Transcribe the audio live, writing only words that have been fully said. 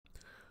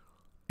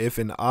If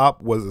an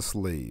Op Was a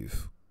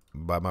Slave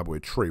by my boy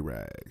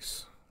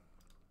TRARAGS.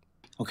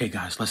 Okay,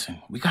 guys,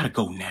 listen. We gotta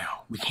go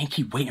now. We can't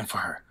keep waiting for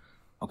her.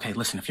 Okay,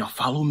 listen. If y'all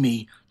follow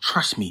me,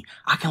 trust me,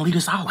 I can lead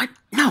us out. What?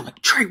 No,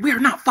 Trey, we are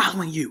not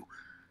following you.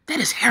 That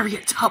is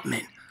Harriet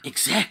Tubman.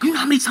 Exactly. You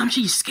know how many times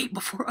she escaped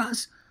before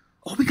us?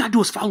 All we gotta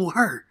do is follow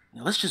her.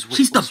 Now, let's just wait.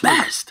 She's the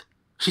best.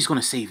 She's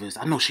gonna save us.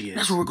 I know she is.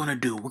 That's what we're gonna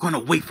do. We're gonna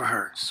wait for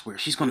her. I swear,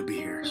 she's gonna be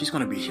here. She's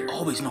gonna be here.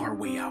 Always know her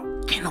way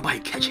out. Can't nobody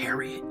catch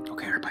Harriet.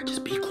 Okay, everybody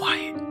just be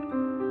quiet.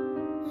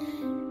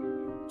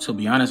 To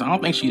be honest, I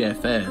don't think she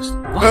that fast.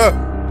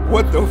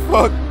 What the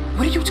fuck?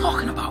 What are you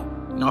talking about?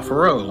 No,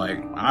 for real.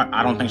 Like,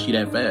 I don't think she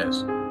that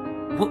fast.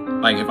 What?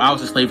 Like, if I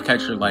was a slave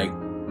catcher, like,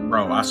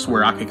 bro, I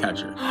swear I could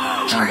catch her.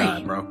 Oh my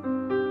God, bro.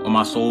 On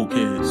my soul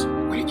kids.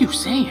 What are you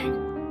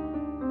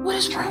saying? What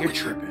is wrong with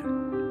you? Tripping.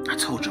 I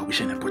told you we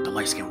shouldn't have brought the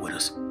light skin with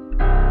us.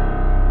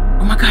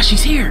 Oh my gosh,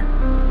 she's here.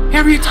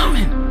 Harriet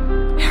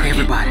Tubman. Hey,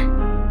 everybody.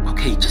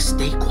 Okay, just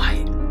stay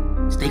quiet.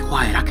 Stay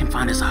quiet. I can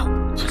find us out.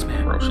 Yes,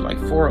 man. Bro, she's like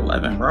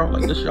 4'11", bro.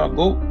 Like, this y'all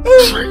go.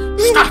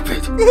 Stop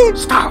it.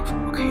 Stop.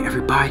 Okay,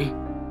 everybody,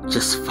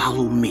 just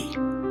follow me.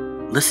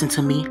 Listen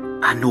to me.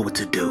 I know what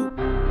to do.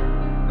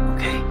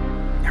 Okay?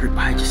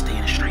 Everybody just stay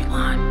in a straight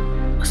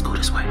line. Let's go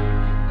this way.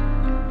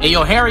 Hey,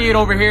 yo, Harriet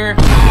over here.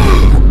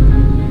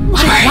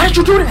 Why did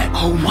you do that?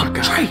 Oh my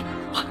God. Trey,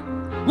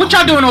 what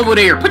y'all doing over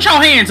there? Put y'all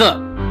hands up.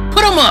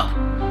 Put them up.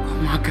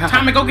 Oh my God.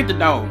 Time to go get the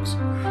dogs.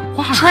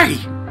 Why? Trey,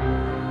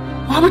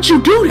 why would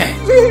you do that?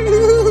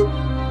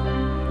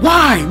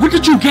 Why? What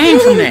did you gain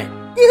from that?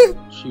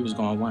 She was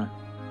gonna win.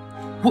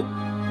 What?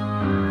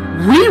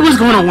 We was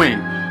gonna win.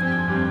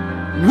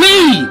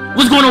 We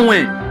was gonna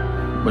win.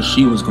 But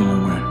she was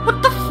gonna win.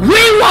 What the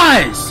we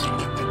was!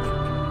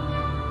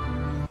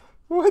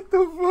 What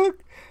the fuck?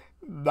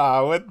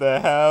 Nah, what the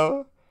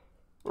hell?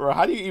 Bro,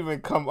 how do you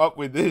even come up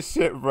with this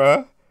shit,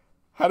 bro?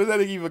 How does that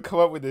even come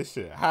up with this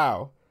shit?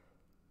 How?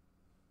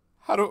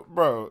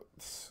 Bro?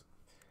 This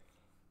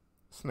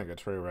nigga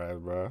TRARAGS,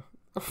 bro.